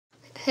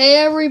Hey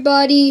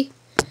everybody,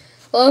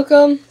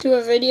 welcome to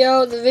a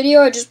video. The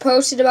video I just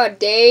posted about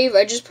Dave,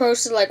 I just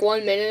posted like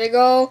 1 minute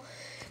ago.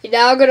 And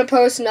now I'm going to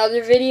post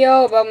another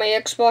video about my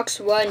Xbox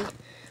One.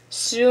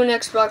 Soon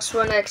Xbox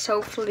One X,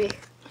 hopefully.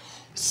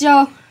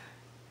 So,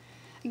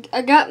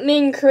 I got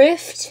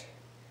Minecraft.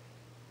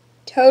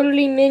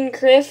 Totally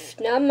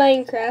Minecraft, not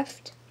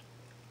Minecraft.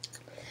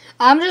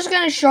 I'm just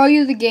going to show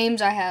you the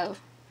games I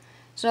have.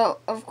 So,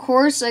 of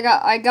course, I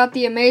got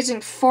the amazing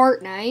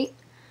Fortnite.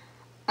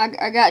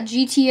 I got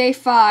GTA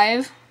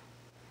 5,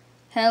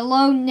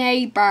 Hello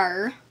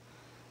Neighbor,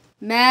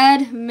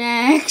 Mad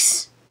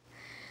Max,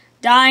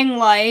 Dying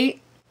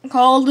Light,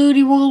 Call of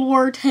Duty World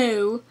War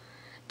II,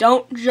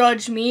 Don't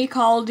Judge Me,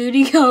 Call of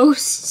Duty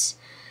Ghosts,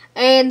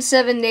 and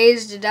 7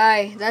 Days to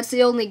Die. That's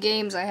the only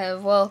games I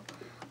have. Well,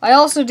 I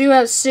also do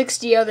have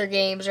 60 other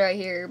games right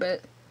here,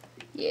 but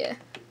yeah.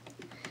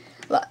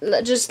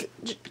 Just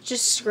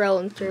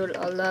scrolling through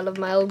a lot of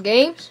my old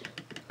games.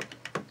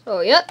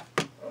 So, yep.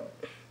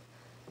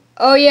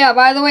 Oh yeah,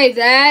 by the way,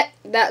 that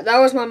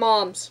was my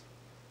mom's.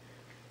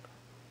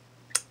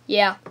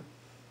 Yeah.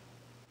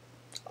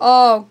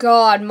 Oh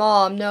God,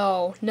 Mom,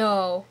 no.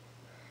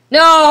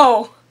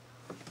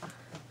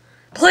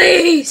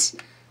 Please!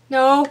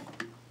 No,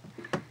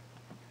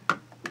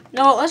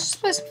 let's just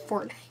play some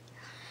Fortnite.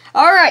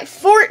 Alright,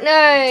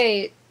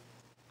 Fortnite!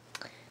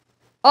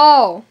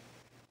 Oh,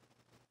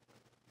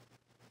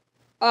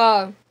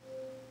 come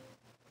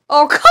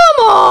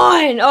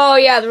on! Oh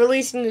yeah, they're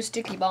releasing the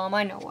sticky bomb.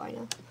 I know.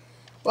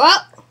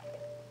 Well,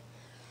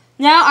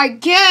 now I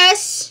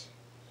guess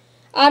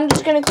I'm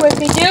just going to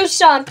quickly do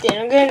something.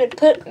 I'm going to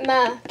put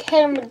my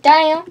camera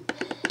down,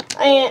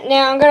 and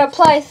now I'm going to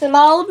play some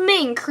old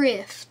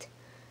Minecraft.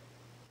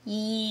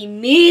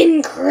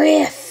 Minecraft.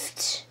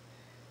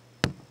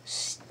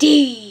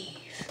 Steve.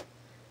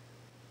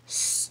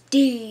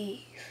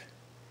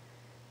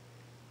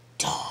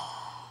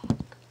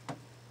 Dog.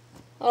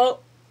 Oh,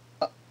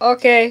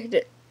 okay.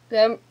 Did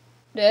my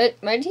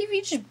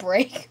TV just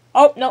break?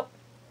 Oh, no.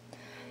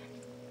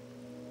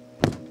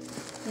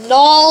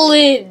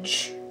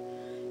 Knowledge.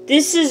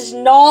 This is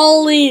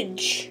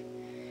knowledge.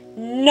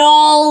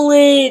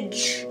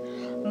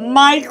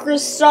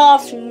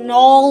 Microsoft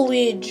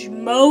Knowledge.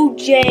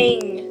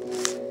 Mojang.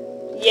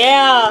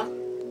 Yeah.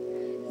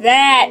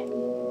 That.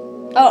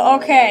 Oh,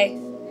 okay.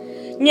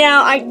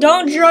 Now,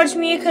 don't judge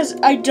me because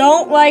I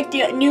don't like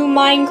the new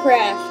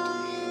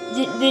Minecraft.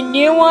 The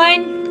new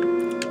one,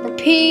 or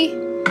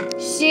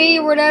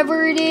PC,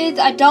 whatever it is,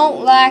 I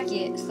don't like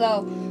it.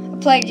 So,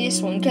 play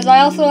this one because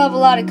I also have a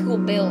lot of cool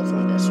builds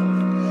on this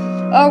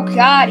one. Oh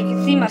God, you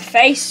can see my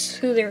face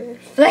through the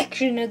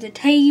reflection of the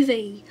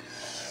TV.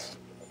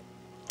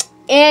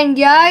 And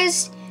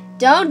guys,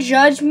 don't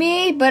judge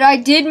me, but I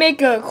did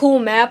make a cool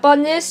map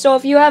on this. So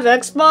if you have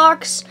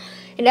Xbox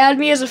and add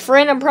me as a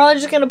friend, I'm probably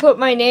just gonna put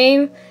my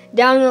name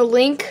down in the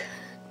link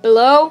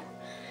below.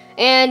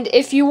 And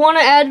if you want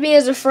to add me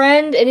as a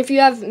friend, and if you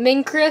have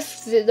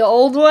Minecraft, the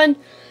old one,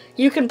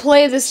 you can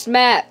play this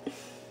map.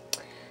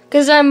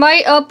 Because I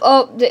might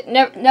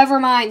never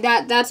mind,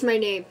 that's my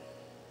name.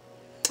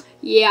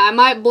 Yeah, I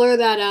might blur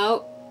that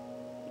out.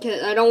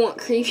 Because I don't want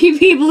creepy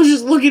people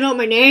just looking up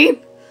my name.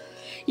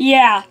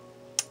 Yeah.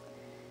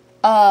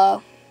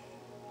 I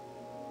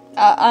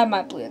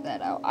might blur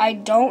that out. I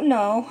don't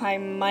know. I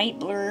might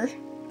blur.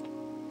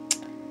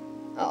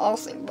 I'll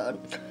think about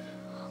it.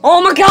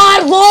 Oh my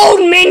God, load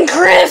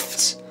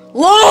Minecraft!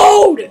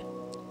 Load!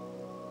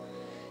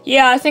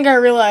 Yeah, I think I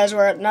realized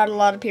where not a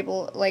lot of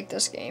people like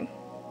this game.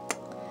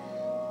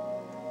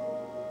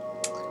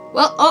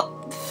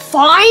 Well,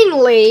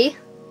 finally!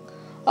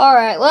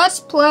 Alright,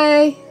 let's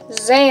play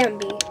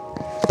Zambi.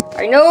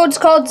 I know it's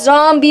called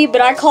Zombie,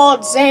 but I call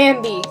it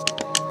Zambi.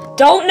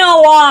 Don't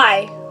know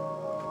why.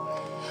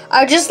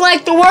 I just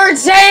like the word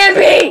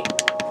Zambi!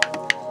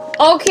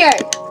 Okay.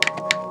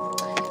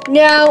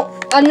 Now,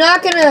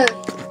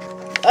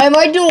 I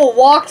might do a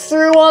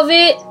walkthrough of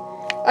it.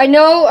 I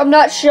know I'm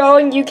not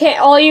showing,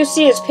 all you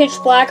see is pitch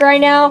black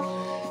right now.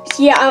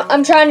 So yeah,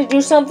 I'm trying to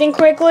do something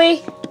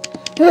quickly.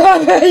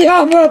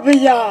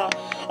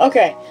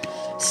 Okay,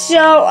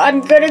 so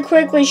I'm gonna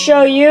quickly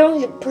show you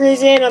the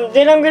prison.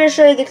 Then I'm gonna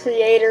show you the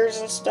creators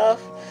and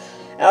stuff.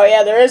 Oh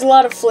yeah, there is a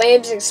lot of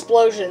flames and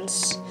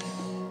explosions.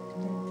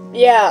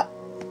 Yeah,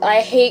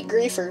 I hate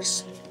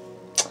griefers.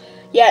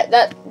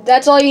 Yeah,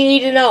 that's all you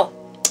need to know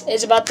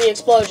is about the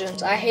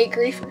explosions. I hate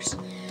griefers.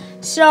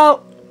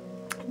 So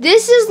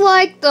this is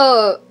like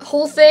the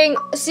whole thing.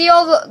 See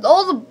all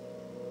the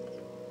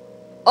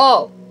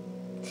oh.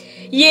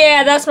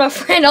 Yeah, that's my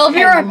friend. I'll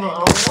be right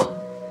back.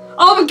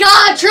 Oh my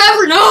God,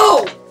 Trevor,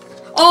 no!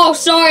 Oh,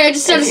 sorry, I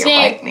just said his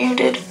name. Is your mic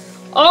muted?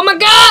 Oh my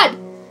God!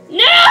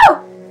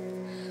 No!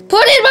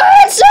 Put in my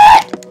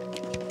headset!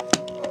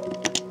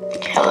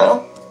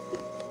 Hello?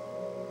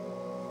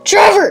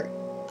 Trevor,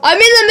 I'm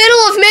in the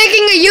middle of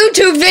making a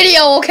YouTube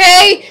video,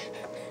 okay?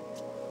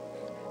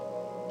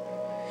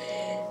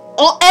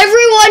 Oh,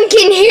 everyone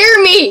can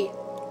hear me!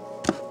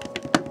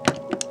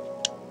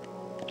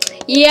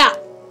 Yeah.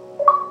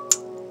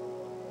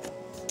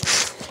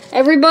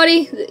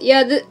 Everybody,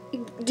 yeah,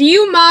 do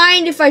you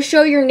mind if I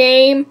show your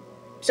name?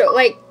 So,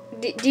 like,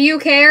 do you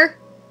care?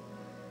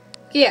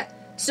 Yeah,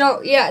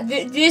 so, yeah,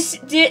 this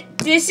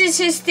is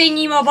his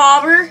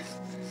thingy-mabobber.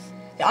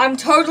 I'm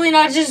totally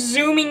not just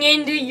zooming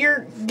into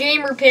your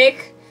gamer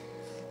pic.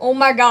 Oh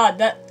my god,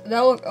 that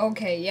look,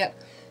 okay, yep.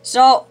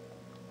 So,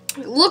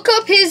 look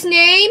up his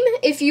name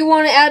if you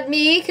want to add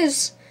me,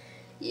 because,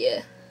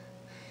 yeah.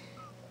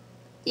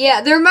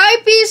 Yeah, there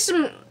might be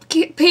some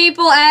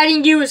people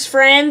adding you as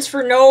friends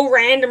for no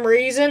random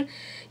reason.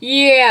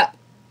 Yeah.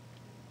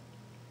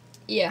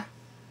 Yeah.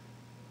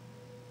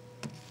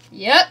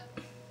 Yep.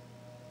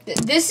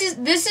 This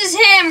is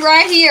him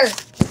right here.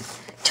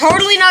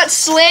 Totally not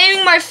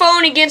slamming my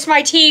phone against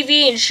my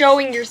TV and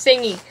showing your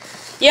thingy.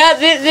 Yeah,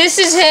 this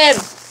is him.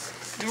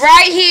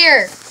 Right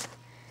here.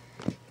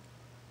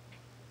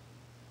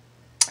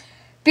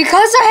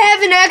 Because I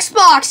have an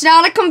Xbox,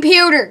 not a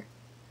computer.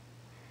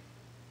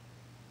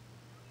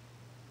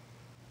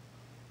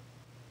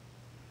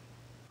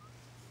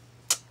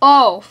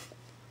 Oh.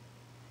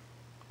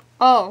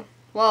 Oh,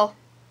 well.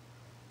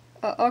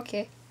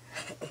 Okay.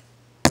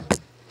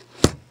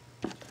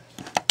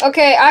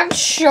 Okay, I'm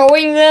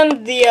showing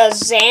them the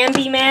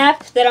Zambi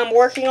map that I'm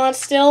working on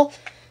still.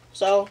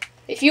 So,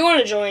 if you want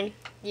to join,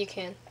 you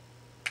can.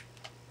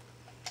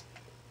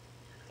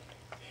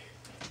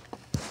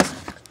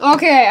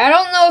 Okay, I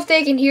don't know if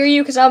they can hear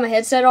you because I have my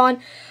headset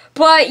on.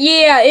 But,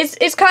 yeah,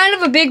 it's kind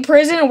of a big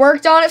prison and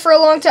worked on it for a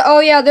long time.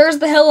 Oh, yeah, there's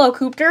the Hello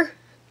Cooper.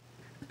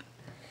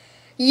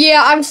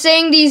 Yeah, I'm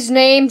saying these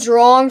names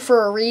wrong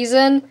for a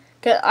reason.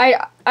 Cause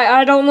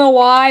I don't know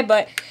why,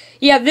 but...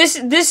 Yeah, this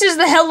is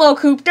the Hello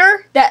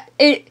Cooper.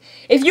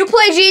 If you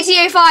play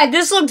GTA 5,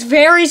 this looks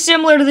very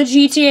similar to the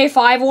GTA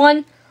 5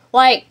 one.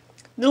 Like,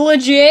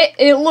 legit,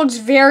 it looks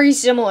very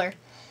similar.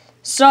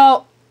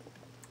 So,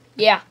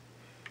 yeah.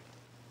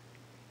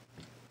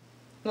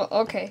 Well,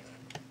 okay.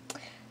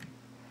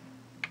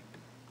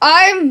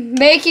 I'm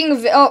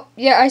making oh,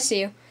 yeah, I see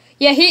you.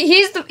 Yeah,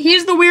 he's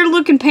the weird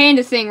looking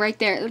panda thing right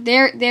there.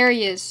 There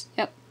he is.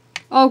 Yep.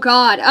 Oh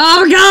god.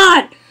 Oh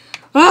god.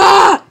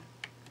 Ah!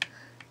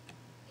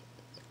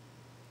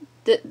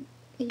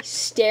 He's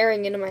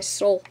staring into my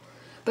soul.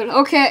 But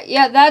okay,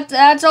 yeah,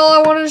 that's all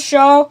I wanted to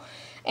show.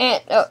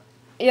 And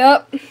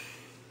yep.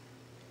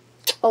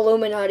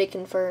 Illuminati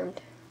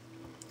confirmed.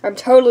 I'm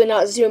totally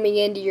not zooming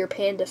into your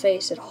panda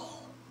face at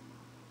all.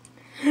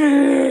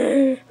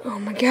 Oh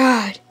my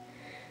god.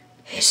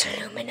 It's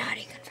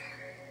Illuminati confirmed.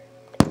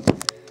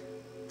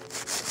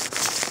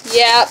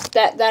 Yeah,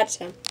 that's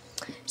him.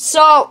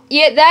 So,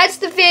 yeah, that's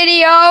the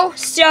video.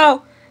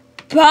 So,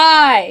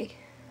 bye.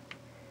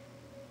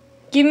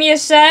 Give me a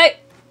sec.